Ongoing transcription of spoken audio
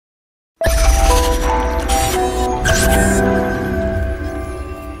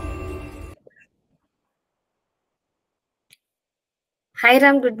Hi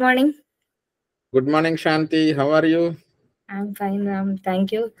Ram, good morning. Good morning, Shanti. How are you? I'm fine, Ram.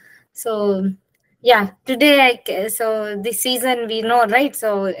 Thank you. So, yeah, today so this season we know, right?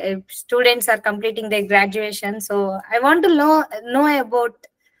 So students are completing their graduation. So I want to know about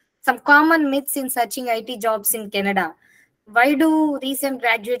some common myths in searching IT jobs in Canada. Why do recent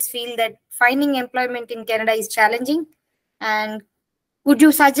graduates feel that finding employment in Canada is challenging? And would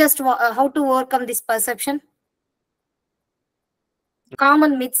you suggest how to overcome this perception?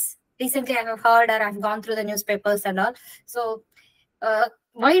 Common myths. Recently, I have heard or I've gone through the newspapers and all. So,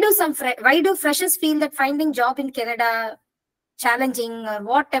 why do freshers feel that finding job in Canada challenging? Or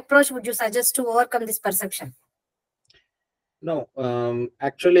what approach would you suggest to overcome this perception? No,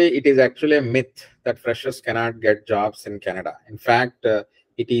 actually, it is actually a myth that freshers cannot get jobs in Canada. In fact, it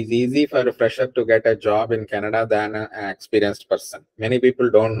is easy for a fresher to get a job in Canada than an experienced person. Many people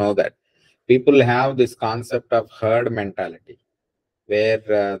don't know that. People have this concept of herd mentality,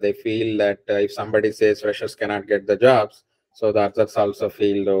 where they feel that if somebody says freshers cannot get the jobs, so the others also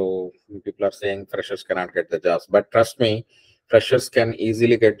feel, oh, people are saying freshers cannot get the jobs. But trust me, freshers can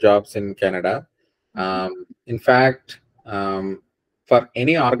easily get jobs in Canada. In fact, for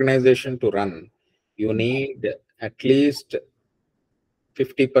any organization to run, you need at least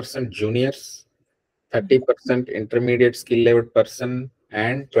 50% juniors, 30% intermediate skill level person,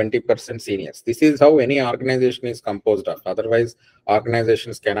 and 20% seniors. This is how any organization is composed of. Otherwise,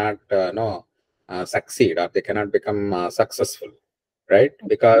 organizations cannot succeed, or they cannot become successful, right?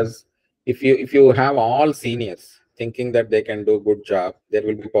 Because if you have all seniors thinking that they can do good job, there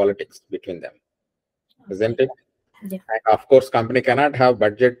will be politics between them, isn't it? Yeah. And of course, company cannot have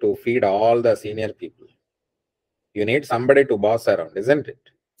budget to feed all the senior people. You need somebody to boss around, isn't it?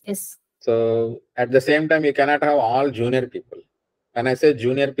 Yes. So at the same time, you cannot have all junior people. When I say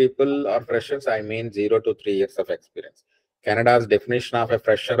junior people or freshers, I mean 0 to 3 years of experience. Canada's definition of a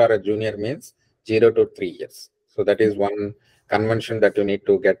fresher or a junior means 0 to 3 years. So that is one convention that you need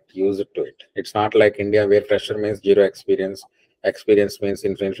to get used to it. It's not like India where fresher means zero experience. Experience means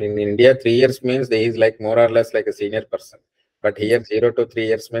in India, 3 years means he is like more or less like a senior person. But here 0 to 3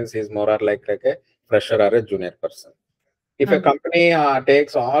 years means he's more or like a fresher or a junior person. If a company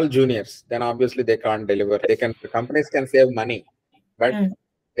takes all juniors, then obviously they can't deliver. Companies can save money, but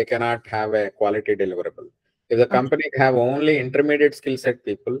they cannot have a quality deliverable. If the company have only intermediate skill set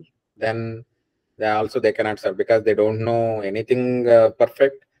people, then they cannot serve, because they don't know anything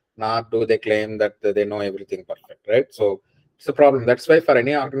perfect, nor do they claim that they know everything perfect, right? So it's a problem. That's why for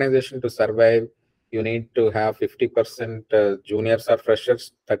any organization to survive, you need to have 50% juniors or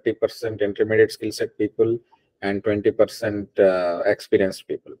freshers, 30% intermediate skill set people, and 20% experienced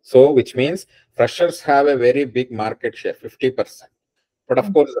people. So which means freshers have a very big market share, 50%. But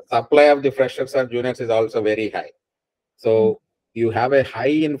of course, the supply of the freshers or juniors is also very high. So you have a high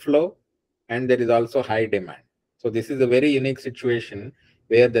inflow and there is also high demand. So this is a very unique situation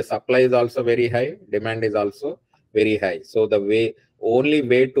where the supply is also very high, demand is also very high. So the only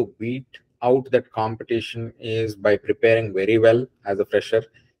way to beat out that competition is by preparing very well as a fresher,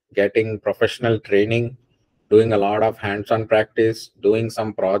 getting professional training, doing a lot of hands-on practice, doing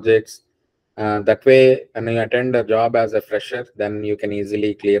some projects. That way, when you attend a job as a fresher, then you can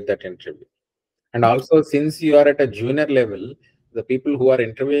easily clear that interview. And also, since you are at a junior level, the people who are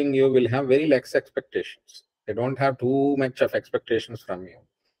interviewing you will have very less expectations. They don't have too much of expectations from you.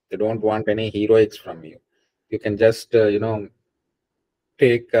 They don't want any heroics from you. You can just,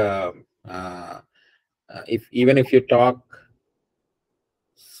 take, if you talk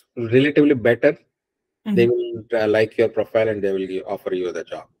relatively better, they will like your profile and they will offer you the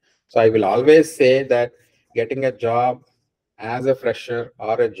job. So I will always say that getting a job as a fresher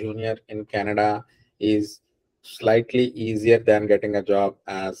or a junior in Canada is slightly easier than getting a job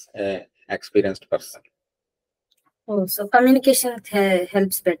as an experienced person. Oh, so communication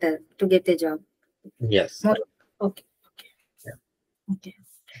helps better to get a job. Yes. More. Okay. Yeah. Okay.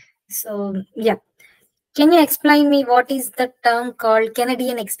 So yeah. Can you explain me what is the term called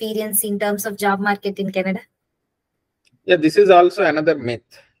Canadian experience in terms of job market in Canada? Yeah, this is also another myth.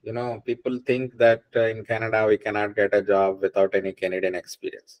 People think that in Canada we cannot get a job without any Canadian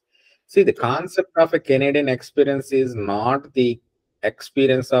experience. See, the concept of a Canadian experience is not the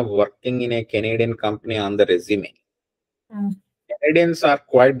experience of working in a Canadian company on the resume. Canadians are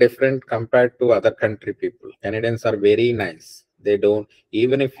quite different compared to other country people. Canadians are very nice. They don't,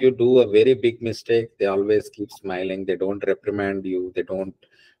 even if you do a very big mistake, they always keep smiling. They don't reprimand you. They don't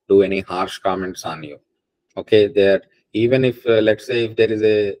do any harsh comments on you. Okay, there, even if let's say if there is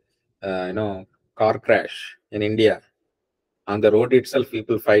a car crash in India, on the road itself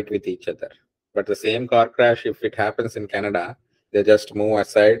people fight with each other. But the same car crash, if it happens in Canada, They just move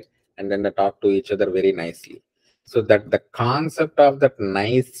aside and then they talk to each other very nicely. So that the concept of that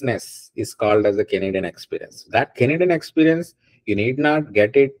niceness is called as the Canadian experience. That Canadian experience, you need not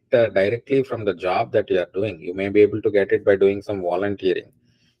get it directly from the job that you are doing. You may be able to get it by doing some volunteering.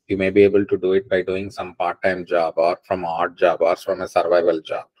 You may be able to do it by doing some part-time job or from odd job or from a survival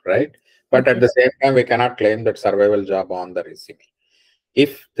job, right? But at Okay. the same time, we cannot claim that survival job on the resume.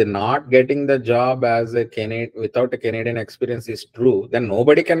 If the not getting the job as a Canadian without a Canadian experience is true, then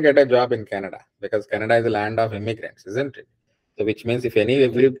nobody can get a job in Canada, because Canada is a land of immigrants, isn't it? So which means if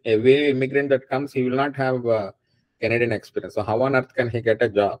every immigrant that comes, he will not have Canadian experience. So how on earth can he get a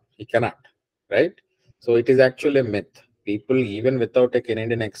job? He cannot, right? So it is actually a myth. People even without a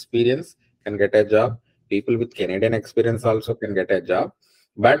Canadian experience can get a job. People with Canadian experience also can get a job.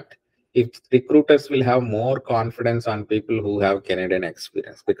 But if recruiters will have more confidence on people who have Canadian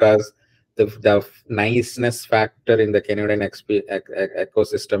experience, because the niceness factor in the Canadian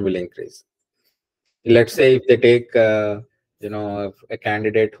ecosystem will increase. Let's say if they take a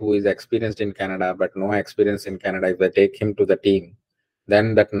candidate who is experienced in Canada but no experience in Canada, if they take him to the team,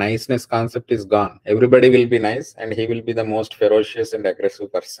 then that niceness concept is gone. Everybody will be nice and he will be the most ferocious and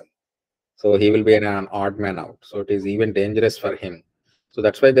aggressive person. So he will be an odd man out. So it is even dangerous for him. So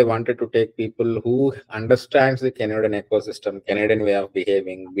that's why they wanted to take people who understands the Canadian ecosystem, Canadian way of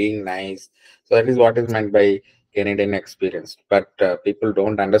behaving, being nice. So that is what is meant by Canadian experience. But people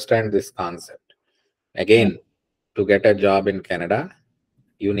don't understand this concept. Again, to get a job in Canada,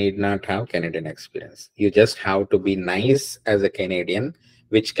 you need not have Canadian experience. You just have to be nice as a Canadian,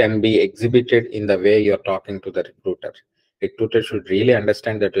 which can be exhibited in the way you're talking to the recruiter. Recruiter should really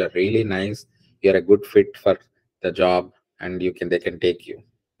understand that you're really nice, you're a good fit for the job, and they can take you.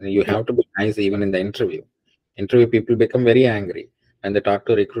 And you have to be nice even in the interview. Interview people become very angry. When they talk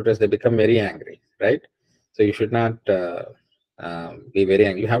to recruiters, they become very angry, right? So you should not be very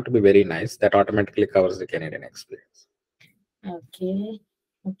angry. You have to be very nice. That automatically covers the Canadian experience. Okay.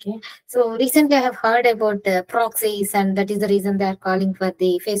 Okay. So recently I have heard about proxies, and that is the reason they are calling for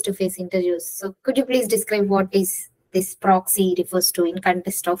the face-to-face interviews. So could you please describe what is this proxy refers to in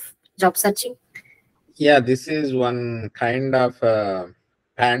context of job searching? Yeah, this is one kind of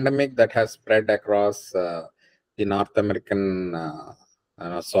pandemic that has spread across the North American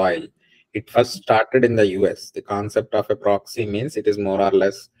soil. It first started in the US. The concept of a proxy means it is more or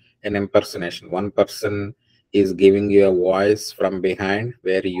less an impersonation. One person is giving you a voice from behind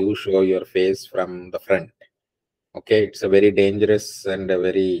where you show your face from the front. Okay, it's a very dangerous and a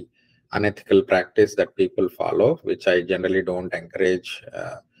very unethical practice that people follow, which I generally don't encourage.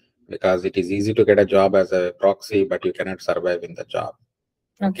 Because it is easy to get a job as a proxy, but you cannot survive in the job.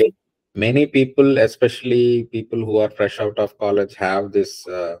 Okay. Many people, especially people who are fresh out of college, have this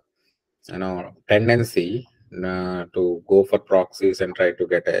tendency to go for proxies and try to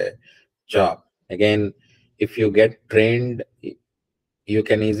get a job. Again, if you get trained, you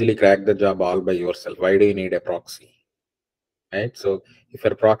can easily crack the job all by yourself. Why do you need a proxy? Right? So if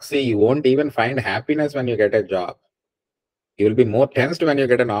you're a proxy, you won't even find happiness when you get a job. You will be more tensed when you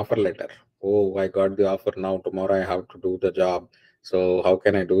get an offer letter. Oh, I got the offer now. Tomorrow I have to do the job. So how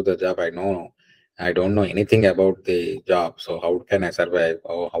can I do the job? I don't know anything about the job. So how can I survive?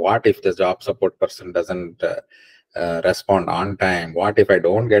 Oh, what if the job support person doesn't respond on time? What if I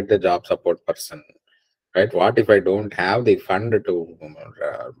don't get the job support person? Right? What if I don't have the fund to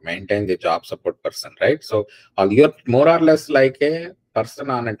maintain the job support person? Right? So you're more or less like a person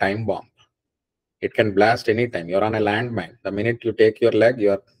on a time bomb. It can blast anytime. You're on a landmine. The minute you take your leg,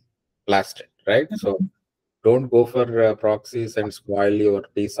 you're blasted, right? So don't go for proxies and spoil your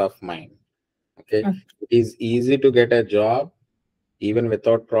peace of mind. Okay. It is easy to get a job even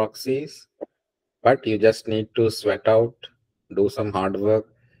without proxies, but you just need to sweat out, do some hard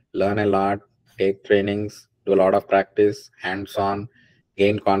work, learn a lot, take trainings, do a lot of practice, hands on,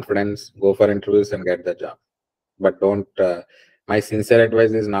 gain confidence, go for interviews and get the job. But don't, my sincere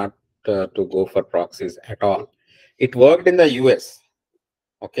advice is not to go for proxies at all. It worked in the US.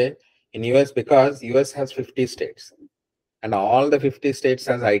 Okay. In US, because US has 50 states and all the 50 states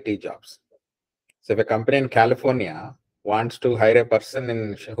has IT jobs. So if a company in California wants to hire a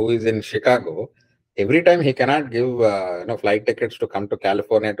person who is in Chicago, every time he cannot give flight tickets to come to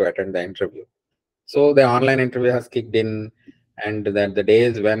California to attend the interview. So the online interview has kicked in, and then the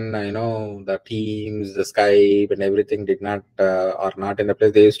days when the Teams, the Skype, and everything did not are not in the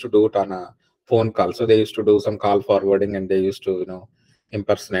place. They used to do it on a phone call. So they used to do some call forwarding, and they used to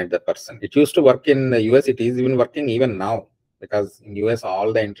impersonate the person. It used to work in the US. It is even working even now, because in US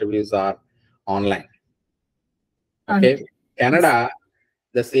all the interviews are online. Okay, Canada,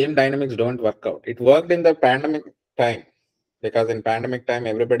 the same dynamics don't work out. It worked in the pandemic time. because in pandemic time,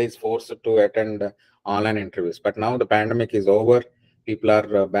 everybody is forced to attend online interviews. But now the pandemic is over. People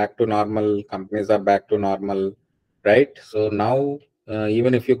are back to normal. Companies are back to normal, right? So now,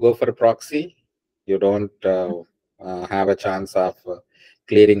 even if you go for a proxy, you don't have a chance of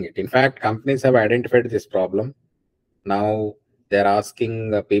clearing it. In fact, companies have identified this problem. Now they're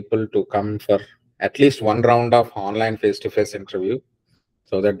asking people to come for at least one round of online face-to-face interview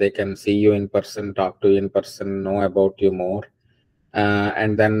so that they can see you in person, talk to you in person, know about you more,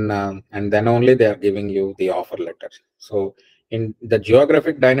 and then only they are giving you the offer letter. So in the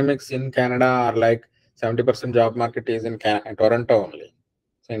geographic dynamics in Canada are like 70% job market is in Toronto only.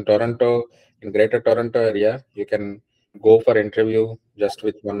 So in Toronto, in Greater Toronto area, you can go for interview just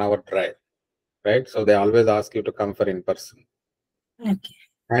with 1 hour drive, right? So they always ask you to come for in person. Okay.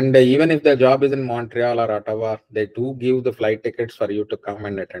 And even if the job is in Montreal or Ottawa, they do give the flight tickets for you to come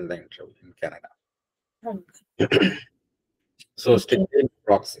and attend the interview in Canada. So strictly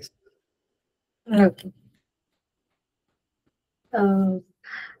proxies. Okay.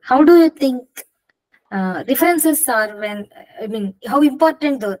 How do you think references are how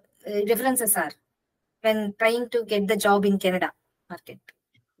important the references are when trying to get the job in Canada market?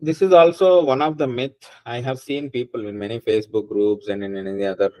 This is also one of the myth. I have seen people in many Facebook groups and in any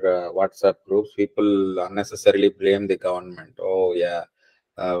other WhatsApp groups, people unnecessarily blame the government. Oh yeah,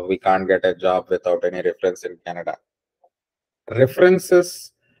 we can't get a job without any reference in Canada.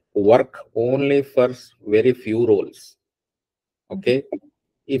 References work only for very few roles. Okay.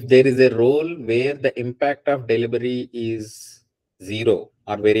 If there is a role where the impact of delivery is zero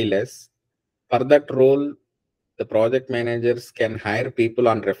or very less, for that role, the project managers can hire people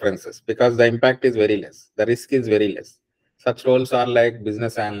on references because the impact is very less. The risk is very less. Such roles are like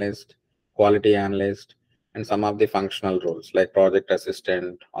business analyst, quality analyst, and some of the functional roles like project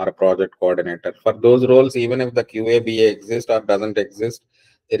assistant or a project coordinator. For those roles, even if the QA/BA exists or doesn't exist,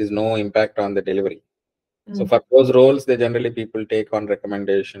 there is no impact on the delivery. So for those roles, they generally people take on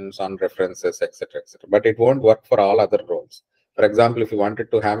recommendations, on references, etc., etc. But it won't work for all other roles. For example, if you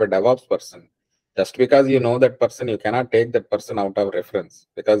wanted to have a DevOps person, just because you know that person, you cannot take that person out of reference.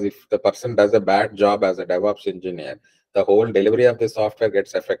 Because if the person does a bad job as a DevOps engineer, the whole delivery of the software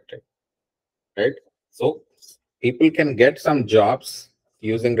gets affected, right? So people can get some jobs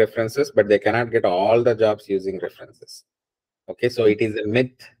using references, but they cannot get all the jobs using references. Okay, so it is a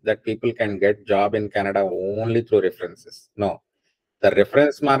myth that people can get job in Canada only through references. No, the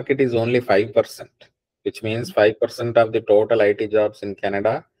reference market is only 5%, which means 5% of the total IT jobs in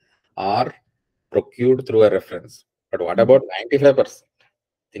Canada are procured through a reference. But what about 95%?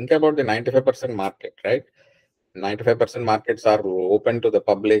 Think about the 95% market, right? 95% markets are open to the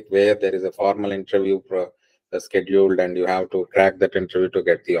public where there is a formal interview scheduled and you have to crack that interview to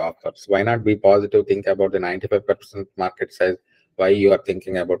get the offers. Why not be positive? Think about the 95% market size. Why you are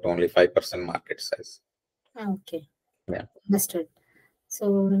thinking about only 5% market size? Okay. Yeah. Understood.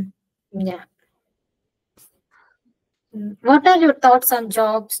 So, yeah. What are your thoughts on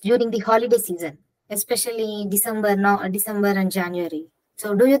jobs during the holiday season, especially December and January?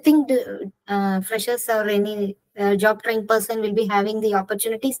 So, do you think the freshers or any job trained person will be having the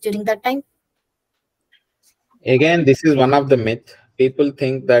opportunities during that time? Again, this is one of the myth. People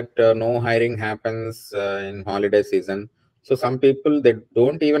think that no hiring happens in holiday season. So some people, they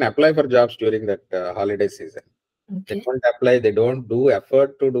don't even apply for jobs during that holiday season. They don't apply, they don't do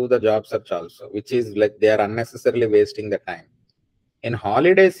effort to do the job search also, which is like they are unnecessarily wasting the time. In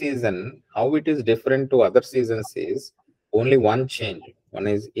holiday season, how it is different to other seasons is only one change. One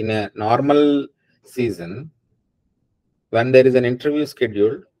is in a normal season, when there is an interview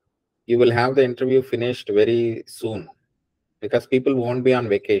scheduled, you will have the interview finished very soon because people won't be on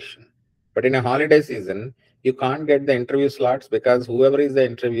vacation. But in a holiday season, you can't get the interview slots because whoever is the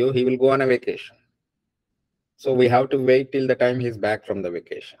interview, he will go on a vacation. So we have to wait till the time he's back from the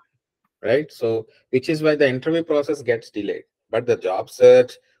vacation, right? So which is why the interview process gets delayed. But the job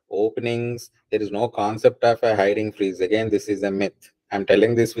search, openings, there is no concept of a hiring freeze. Again, this is a myth. I'm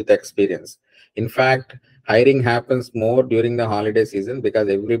telling this with experience. In fact, hiring happens more during the holiday season because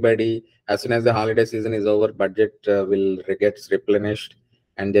everybody, as soon as the holiday season is over, budget will gets replenished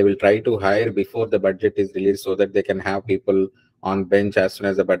and they will try to hire before the budget is released so that they can have people on bench. As soon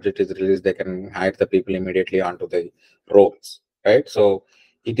as the budget is released, they can hire the people immediately onto the roles, right? So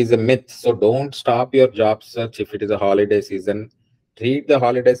it is a myth. So don't stop your job search if it is a holiday season. Treat the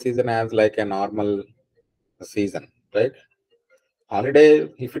holiday season as like a normal season, right? Holiday,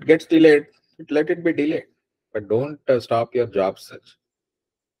 if it gets delayed, let it be delayed, but don't stop your job search.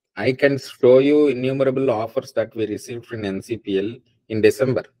 I can show you innumerable offers that we received in NCPL in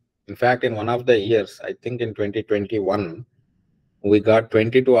December. In fact, in one of the years, I think in 2021, we got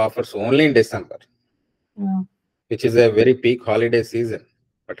 22 offers only in December, which is a very peak holiday season.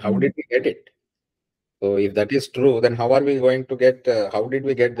 But how did we get it? So if that is true, then how are we going to get, how did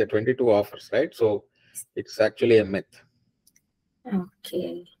we get the 22 offers, right? So it's actually a myth.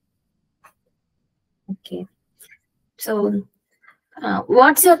 Okay. Okay. So,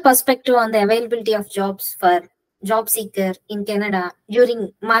 what's your perspective on the availability of jobs for job seeker in Canada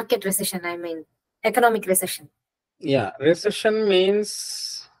during market recession? I mean, economic recession. Yeah, recession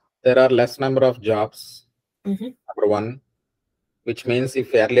means there are less number of jobs. Number one, which means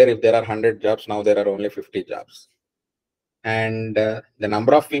if earlier if there are 100 jobs, now there are only 50 jobs. And the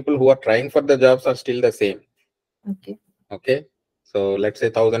number of people who are trying for the jobs are still the same. Okay. Okay. So let's say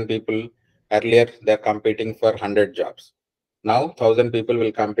 1,000 people, earlier they're competing for 100 jobs. Now 1,000 people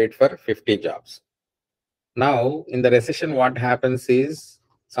will compete for 50 jobs. Now in the recession, what happens is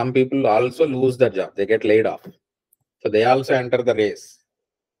some people also lose the job. They get laid off. So they also enter the race.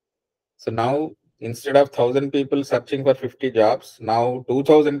 So now instead of 1,000 people searching for 50 jobs, now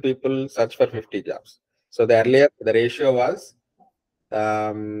 2,000 people search for 50 jobs. So the earlier the ratio was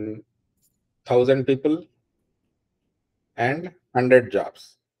 1,000 people and 100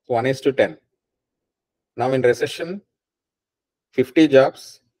 jobs. So 1:10. Now in recession, 50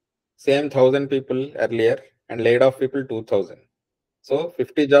 jobs, same 1,000 people earlier, and laid off people 2,000. So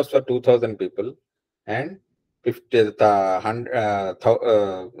 50 jobs for 2,000 people and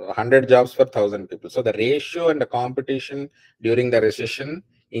 100 jobs for 1,000 people. So the ratio and the competition during the recession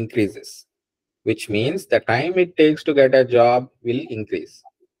increases, which means the time it takes to get a job will increase.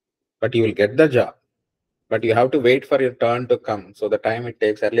 But you will get the job, but you have to wait for your turn to come. So the time it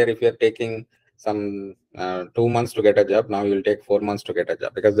takes, earlier if you're taking some 2 months to get a job, now you'll take 4 months to get a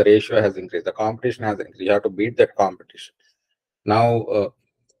job because the ratio has increased, the competition has increased. You have to beat that competition. Now,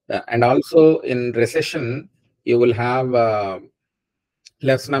 and also in recession, you will have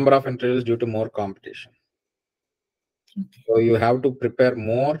less number of interviews due to more competition. So you have to prepare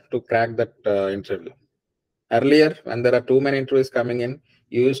more to crack that interview. Earlier, when there are too many interviews coming in,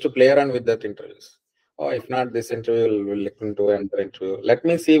 you used to play around with that interviews. Oh, if not this interview, we'll look into another interview. Let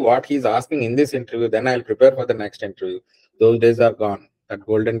me see what he's asking in this interview, then I'll prepare for the next interview. Those days are gone. That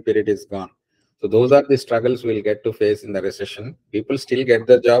golden period is gone. So those are the struggles we'll get to face in the recession. People still get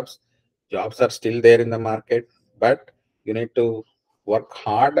the jobs. Jobs are still there in the market, but you need to work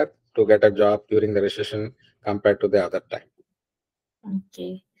harder to get a job during the recession compared to the other time.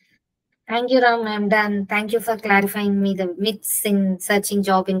 Okay. Thank you, Ram. I'm done. Thank you for clarifying me the myths in searching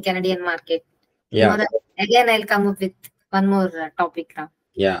job in Canadian market. Yeah. Again, I'll come up with one more topic now.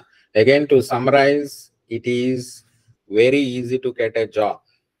 Yeah. Again, to summarize, it is very easy to get a job.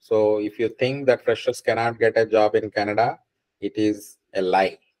 So if you think that freshers cannot get a job in Canada, it is a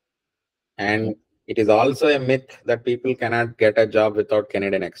lie. And it is also a myth that people cannot get a job without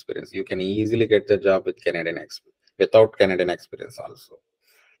Canadian experience. You can easily get the job with Canadian experience, without Canadian experience also.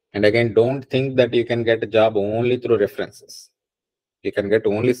 And again, don't think that you can get a job only through references. You can get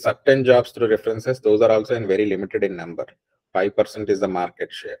only certain jobs through references. Those are also in very limited in number. 5% is the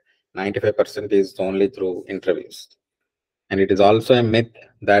market share. 95% is only through interviews. And it is also a myth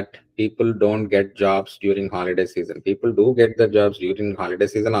that people don't get jobs during holiday season. People do get the jobs during holiday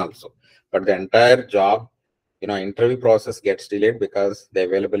season also. But the entire job, interview process gets delayed because the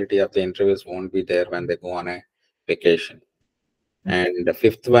availability of the interviews won't be there when they go on a vacation. And the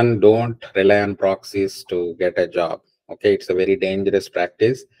fifth one, don't rely on proxies to get a job. Okay, it's a very dangerous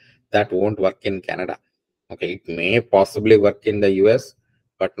practice that won't work in Canada. Okay, it may possibly work in the US,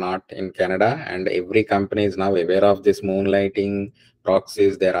 but not in Canada. And every company is now aware of this moonlighting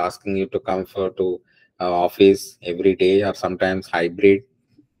proxies. They're asking you to come to office every day or sometimes hybrid.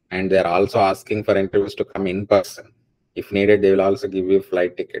 And they're also asking for interviews to come in person. If needed, they will also give you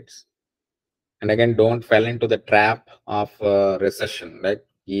flight tickets. And again, don't fall into the trap of recession. Like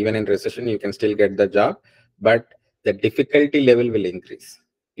even in recession, you can still get the job, but the difficulty level will increase.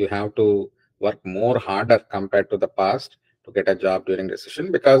 You have to work more harder compared to the past to get a job during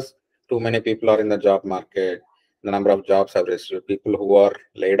recession because too many people are in the job market. The number of jobs have reduced. People who are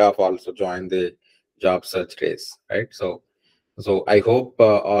laid off also join the job search race, right? So I hope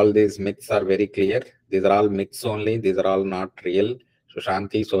all these myths are very clear. These are all myths only. These are all not real. So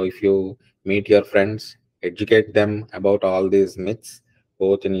Shanti, so if you meet your friends, educate them about all these myths,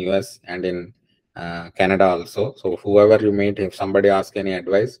 both in US and in Canada also. So whoever you meet, if somebody asks any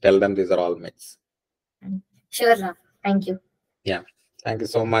advice, tell them these are all myths. Sure, Ram. Thank you. Yeah. Thank you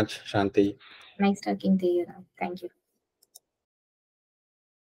so much, Shanti. Nice talking to you, Ram. Thank you.